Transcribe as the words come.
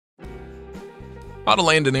How to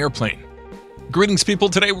land an airplane. Greetings, people.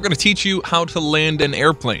 Today we're going to teach you how to land an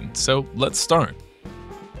airplane. So let's start.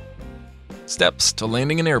 Steps to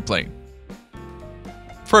landing an airplane.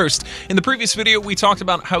 First, in the previous video we talked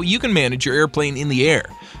about how you can manage your airplane in the air.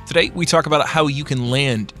 Today we talk about how you can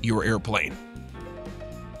land your airplane.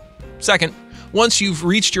 Second, once you've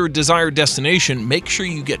reached your desired destination, make sure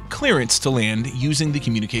you get clearance to land using the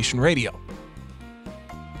communication radio.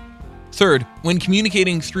 Third, when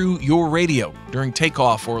communicating through your radio during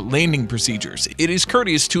takeoff or landing procedures, it is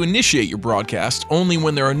courteous to initiate your broadcast only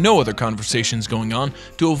when there are no other conversations going on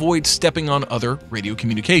to avoid stepping on other radio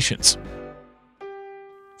communications.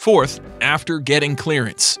 Fourth, after getting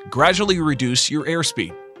clearance, gradually reduce your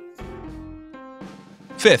airspeed.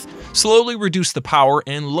 Fifth, slowly reduce the power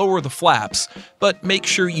and lower the flaps, but make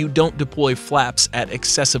sure you don't deploy flaps at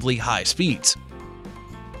excessively high speeds.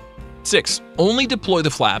 6. Only deploy the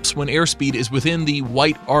flaps when airspeed is within the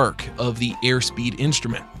white arc of the airspeed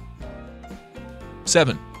instrument.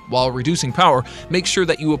 7. While reducing power, make sure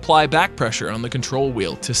that you apply back pressure on the control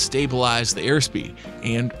wheel to stabilize the airspeed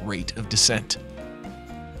and rate of descent.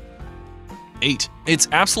 8. It's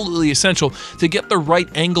absolutely essential to get the right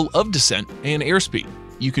angle of descent and airspeed.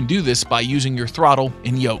 You can do this by using your throttle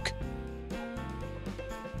and yoke.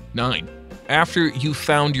 9. After you've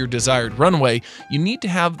found your desired runway, you need to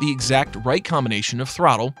have the exact right combination of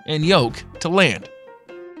throttle and yoke to land.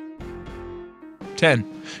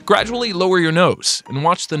 10. Gradually lower your nose and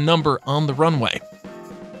watch the number on the runway.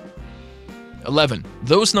 11.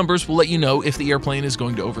 Those numbers will let you know if the airplane is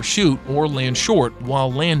going to overshoot or land short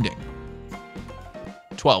while landing.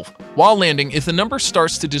 12. While landing, if the number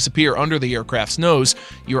starts to disappear under the aircraft's nose,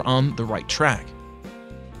 you're on the right track.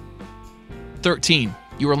 13.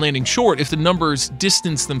 You are landing short if the numbers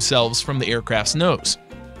distance themselves from the aircraft's nose.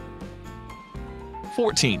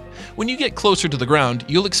 14. When you get closer to the ground,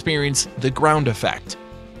 you'll experience the ground effect.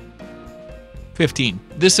 15.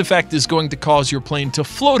 This effect is going to cause your plane to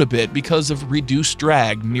float a bit because of reduced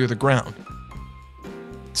drag near the ground.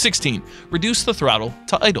 16. Reduce the throttle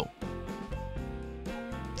to idle.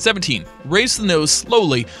 17. Raise the nose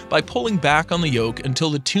slowly by pulling back on the yoke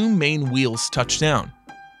until the two main wheels touch down.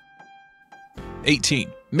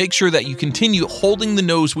 18. Make sure that you continue holding the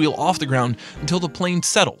nose wheel off the ground until the plane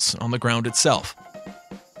settles on the ground itself.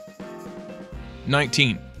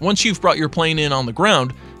 19. Once you've brought your plane in on the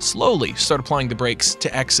ground, slowly start applying the brakes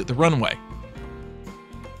to exit the runway.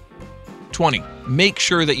 20. Make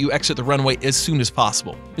sure that you exit the runway as soon as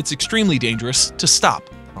possible. It's extremely dangerous to stop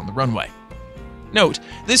on the runway. Note,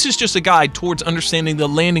 this is just a guide towards understanding the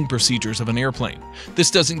landing procedures of an airplane.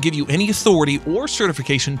 This doesn't give you any authority or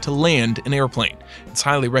certification to land an airplane. It's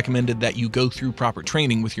highly recommended that you go through proper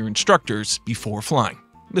training with your instructors before flying.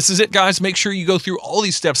 This is it, guys. Make sure you go through all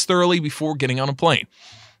these steps thoroughly before getting on a plane.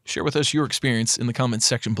 Share with us your experience in the comments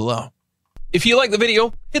section below. If you like the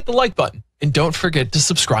video, hit the like button and don't forget to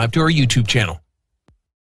subscribe to our YouTube channel.